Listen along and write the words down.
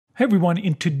Hey everyone,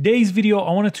 in today's video,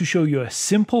 I wanted to show you a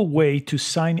simple way to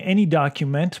sign any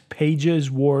document,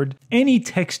 Pages, Word, any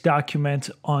text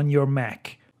document on your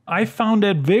Mac. I found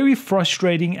it very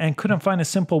frustrating and couldn't find a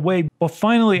simple way, but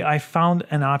finally I found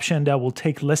an option that will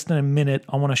take less than a minute.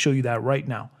 I want to show you that right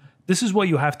now. This is what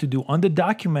you have to do. On the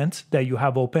document that you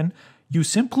have open, you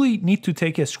simply need to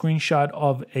take a screenshot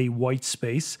of a white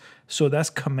space. So that's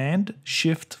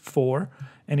Command-Shift-4.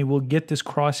 And it will get this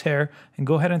crosshair and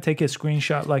go ahead and take a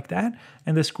screenshot like that.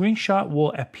 And the screenshot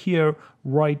will appear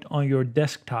right on your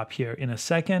desktop here in a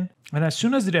second. And as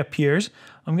soon as it appears,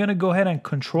 I'm gonna go ahead and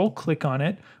control click on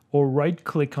it or right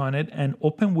click on it and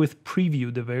open with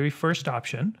preview, the very first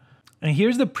option. And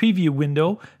here's the preview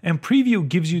window, and preview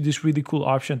gives you this really cool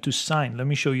option to sign. Let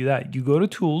me show you that. You go to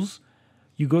tools,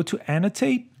 you go to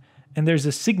annotate, and there's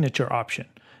a signature option.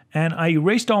 And I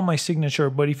erased all my signature,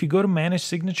 but if you go to manage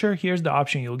signature, here's the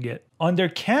option you'll get. Under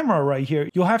camera right here,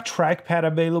 you'll have trackpad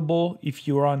available if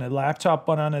you're on a laptop,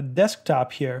 but on a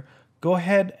desktop here, go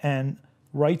ahead and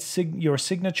write your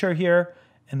signature here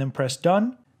and then press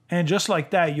done. And just like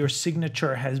that, your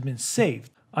signature has been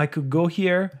saved. I could go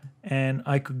here and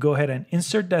I could go ahead and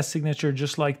insert that signature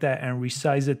just like that and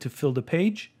resize it to fill the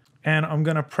page. And I'm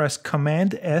gonna press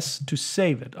Command S to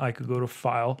save it. I could go to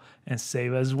File and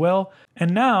Save as well.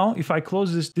 And now, if I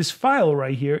close this file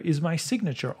right here is my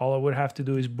signature. All I would have to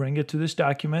do is bring it to this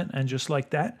document, and just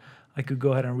like that, I could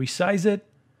go ahead and resize it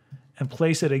and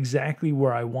place it exactly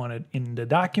where I want it in the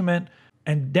document.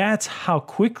 And that's how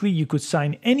quickly you could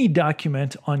sign any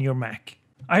document on your Mac.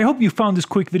 I hope you found this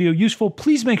quick video useful.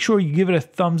 Please make sure you give it a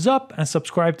thumbs up and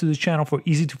subscribe to the channel for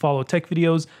easy to follow tech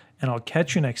videos, and I'll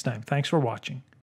catch you next time. Thanks for watching.